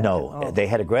graduation at that time? No, they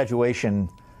had a graduation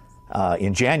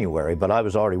in January, but I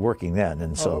was already working then,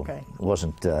 and so it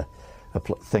wasn't a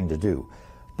thing to do.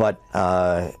 But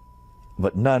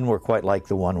none were quite like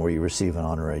the one where you receive an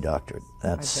honorary doctorate.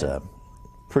 That's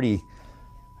pretty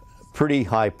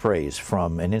high praise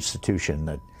from an institution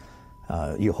that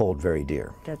you hold very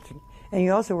dear. And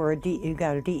you also were you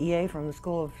got a DEA from the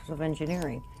School of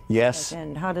Engineering. Yes.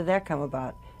 And how did that come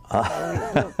about?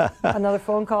 Another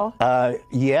phone call?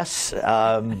 Yes,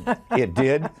 it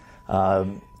did.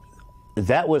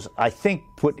 That was, I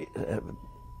think,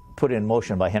 put in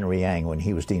motion by Henry Yang when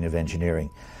he was Dean of Engineering.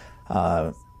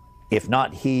 If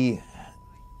not he,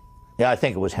 I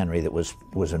think it was Henry that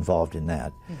was involved in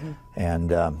that. Mm-hmm.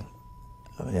 And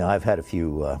I've had a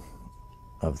few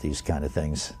of these kind of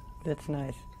things. That's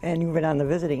nice. And you've been on the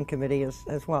visiting committee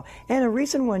as well. And a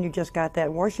recent one, you just got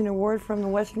that Washington Award from the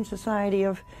Western Society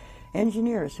of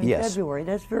Engineers in February.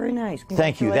 That's very nice.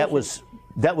 Thank you. That was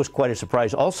quite a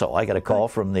surprise. Also, I got a call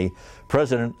from the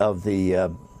president of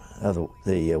the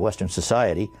Western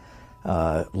Society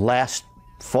last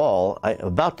fall,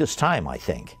 about this time, I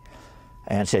think,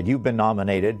 and said, "You've been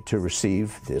nominated to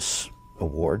receive this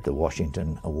award, the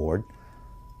Washington Award."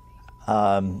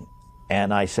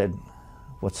 And I said,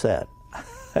 "What's that?"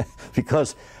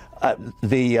 Because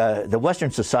the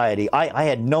Western Society, I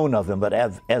had known of them, but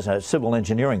as a civil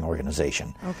engineering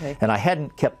organization. Okay. And I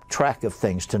hadn't kept track of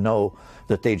things to know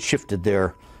that they'd shifted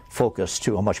their focus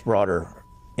to a much broader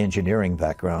engineering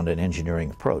background and engineering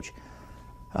approach.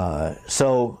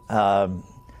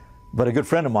 But a good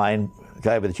friend of mine, a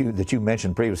guy that you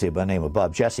mentioned previously by the name of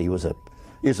Bob Jesse,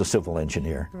 is a civil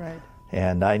engineer. Right.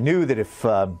 And I knew that if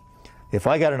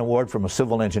I got an award from a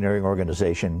civil engineering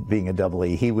organization, being a double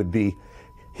E, he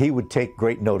would take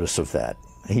great notice of that.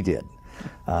 He did.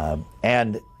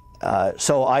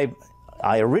 So I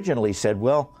originally said,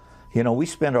 well, we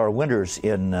spend our winters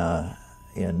in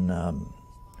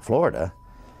Florida,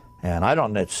 and I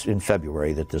don't know, it's in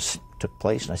February that this took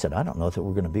place, and I said, I don't know that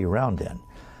we're going to be around then.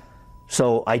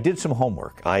 So I did some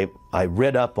homework. I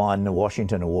read up on the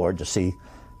Washington Award to see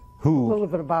a little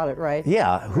bit about it, right?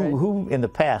 Yeah, who in the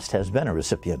past has been a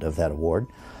recipient of that award,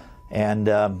 and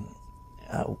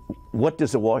what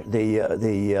does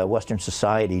the Western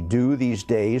Society do these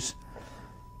days?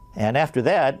 And after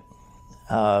that,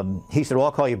 he said, "Well,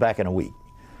 I'll call you back in a week."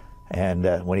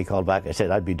 And when he called back, I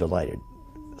said, "I'd be delighted."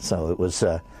 So it was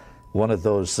one of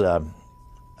those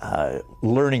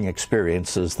learning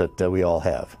experiences that we all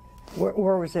have.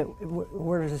 Where was it?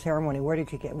 Where was the ceremony? Where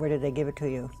did they give it to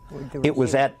you? It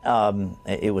was at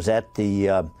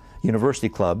the University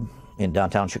Club in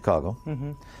downtown Chicago,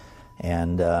 mm-hmm.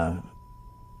 And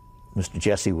Mr.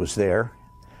 Jesse was there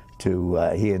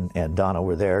he and Donna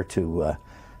were there to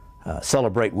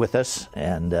celebrate with us,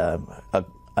 and a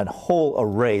whole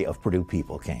array of Purdue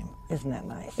people came. Isn't that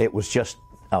nice? It was just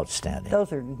outstanding.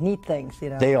 Those are neat things,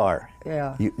 They are.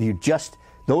 Yeah.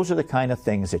 Those are the kind of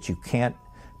things that you can't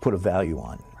put a value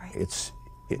on. Right.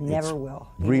 It never will.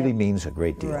 Really means a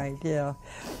great deal. Right. Yeah.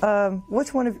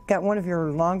 What's got one of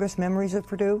your longest memories of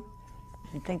Purdue?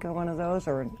 You think of one of those,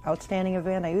 or an outstanding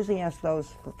event? I usually ask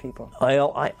those for people.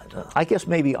 Well, I guess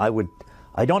maybe I would.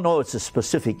 I don't know if it's a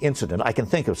specific incident. I can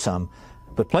think of some,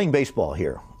 but playing baseball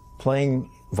here, playing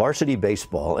varsity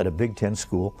baseball at a Big Ten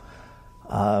school,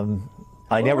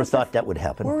 I never thought that would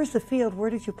happen. Where was the field? Where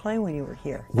did you play when you were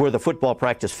here? Where the football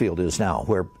practice field is now,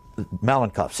 where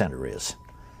Malenkov Center is.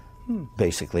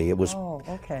 Basically, it was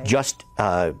just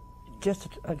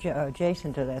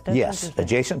adjacent to that. That's yes,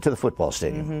 adjacent to the football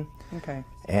stadium. Mm-hmm. Okay.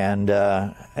 And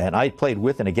I played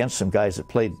with and against some guys that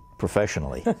played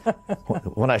professionally.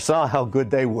 When I saw how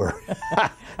good they were,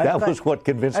 that was what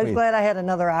convinced me. I was glad I had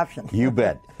another option. You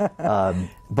bet.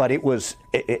 But it was.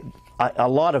 a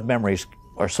lot of memories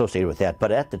are associated with that.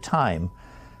 But at the time,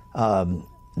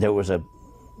 there was a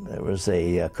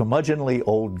curmudgeonly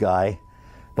old guy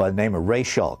by the name of Ray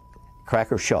Schalk,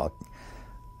 Cracker Schalk,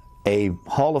 a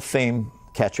Hall of Fame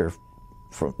catcher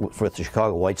for the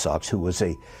Chicago White Sox, who was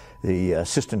the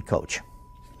assistant coach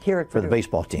here at for the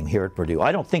baseball team here at Purdue.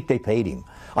 I don't think they paid him.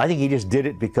 I think he just did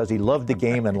it because he loved the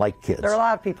game and liked kids. There are a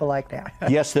lot of people like that.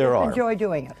 Yes, there are. Enjoy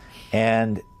doing it.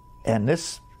 And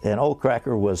old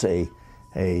Cracker was he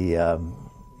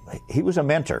was a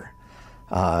mentor.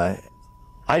 I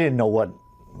didn't know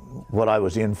what I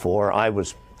was in for.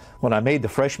 When I made the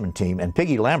freshman team, and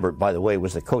Piggy Lambert, by the way,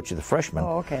 was the coach of the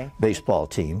freshman baseball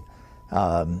team.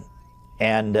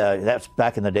 And that's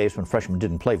back in the days when freshmen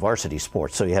didn't play varsity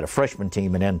sports. So you had a freshman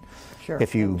team, and then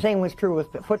if you... Same was true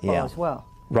with football as well.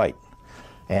 Right.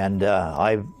 And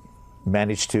I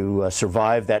managed to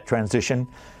survive that transition,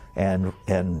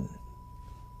 and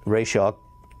Ray Schalk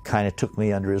kind of took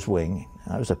me under his wing.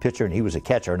 I was a pitcher and he was a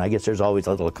catcher, and I guess there's always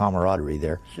a little camaraderie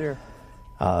there. Sure.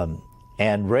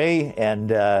 And Ray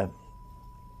and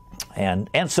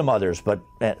some others, but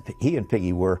he and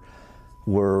Piggy were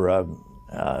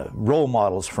role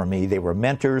models for me. They were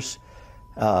mentors,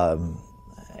 and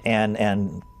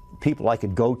people I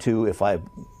could go to if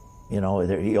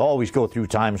you always go through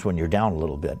times when you're down a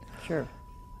little bit. Sure.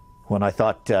 When I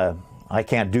thought I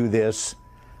can't do this,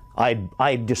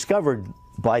 I discovered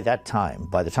by the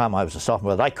time I was a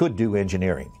sophomore, that I could do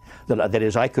engineering. That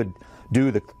is, I could do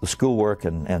the schoolwork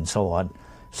and so on.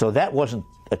 So that wasn't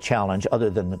a challenge other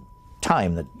than the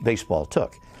time that baseball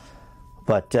took.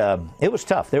 But it was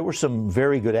tough. There were some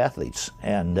very good athletes,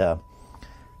 and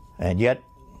yet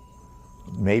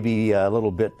maybe a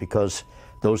little bit because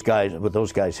those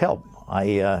guys helped.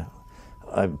 I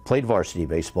played varsity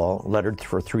baseball, lettered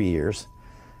for 3 years,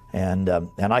 and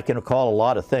I can recall a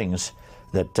lot of things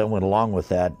that went along with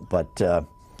that. But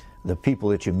the people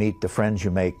that you meet, the friends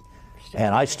you make,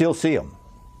 and I still see them.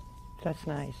 That's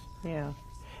nice. Yeah.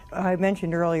 I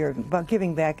mentioned earlier about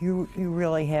giving back. You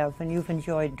really have, and you've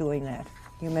enjoyed doing that.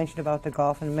 You mentioned about the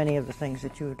golf and many of the things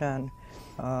that you've done,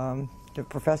 the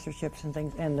professorships and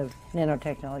things, and the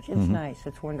nanotechnology. It's nice.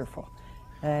 It's wonderful.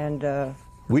 And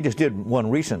we just did one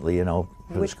recently, for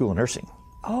the School of Nursing.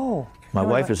 Oh. My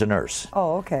wife is a nurse.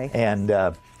 Oh, okay. And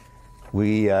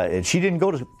and she didn't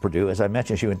go to Purdue, as I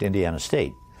mentioned. She went to Indiana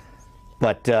State.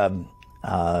 But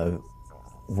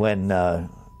when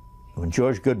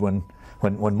George Goodwin,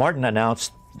 when Martin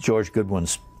announced George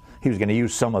Goodwin's, he was going to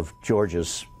use some of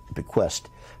George's bequest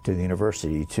to the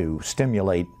university to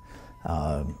stimulate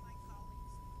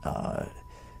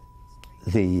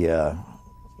the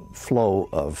flow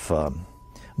of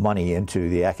money into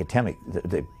the academic,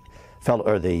 the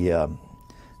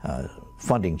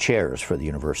funding chairs for the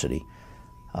university.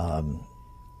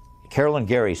 Carolyn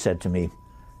Gary said to me,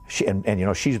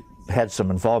 she's had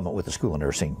some involvement with the School of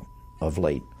Nursing of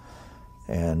late,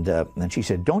 and she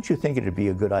said, "Don't you think it'd be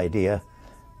a good idea,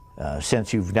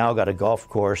 since you've now got a golf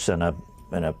course and a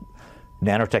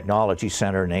nanotechnology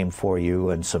center named for you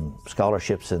and some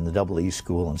scholarships in the Double E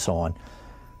School and so on,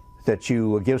 that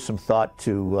you give some thought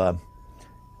to a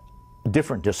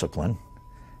different discipline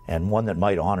and one that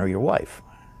might honor your wife?"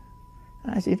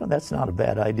 And I said, that's not a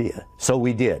bad idea. So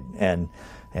we did, and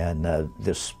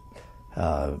this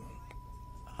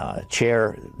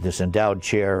chair, this endowed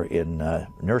chair in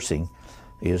nursing,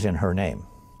 is in her name.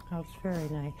 Oh, it's very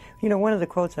nice. One of the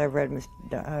quotes I've read,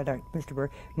 Mr.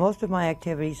 Birck, most of my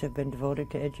activities have been devoted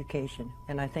to education,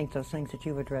 and I think those things that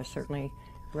you've addressed certainly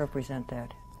represent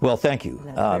that. Well, thank you.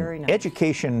 That's very nice.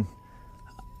 Education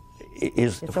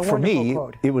is, for me,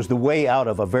 quote. It was the way out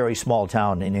of a very small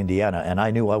town in Indiana, and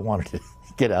I knew I wanted to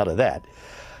get out of that.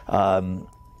 And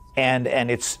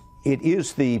it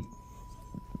is the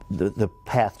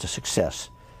path to success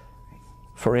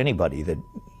for anybody that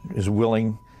is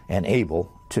willing and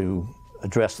able to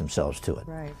address themselves to it.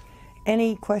 Right.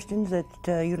 Any questions that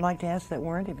you'd like to ask that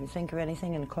weren't? If you think of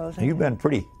anything in closing? You've been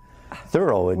pretty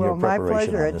thorough in your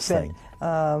preparation on this thing.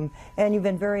 And you've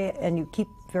been you keep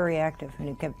very active, and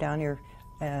you kept down your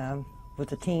with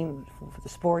the team for the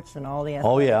sports and all the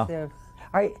athletics. Oh yeah.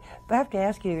 I have to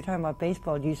ask you. You're talking about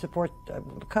baseball. Do you support the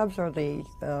Cubs or the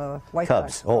White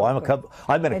Cubs? Sox? Oh, I'm a Cub.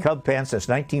 I've been a Cub fan since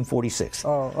 1946.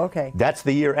 Oh, okay. That's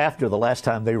the year after the last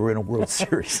time they were in a World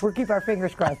Series. We'll keep our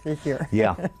fingers crossed this year.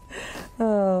 Yeah.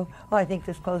 Well, I think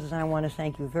this closes, and I want to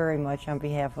thank you very much on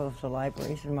behalf of the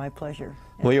libraries. It's my pleasure.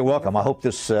 Well, you're welcome. I hope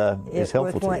this is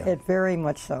helpful to you. It very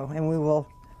much so, and we will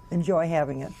enjoy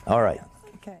having it. All right.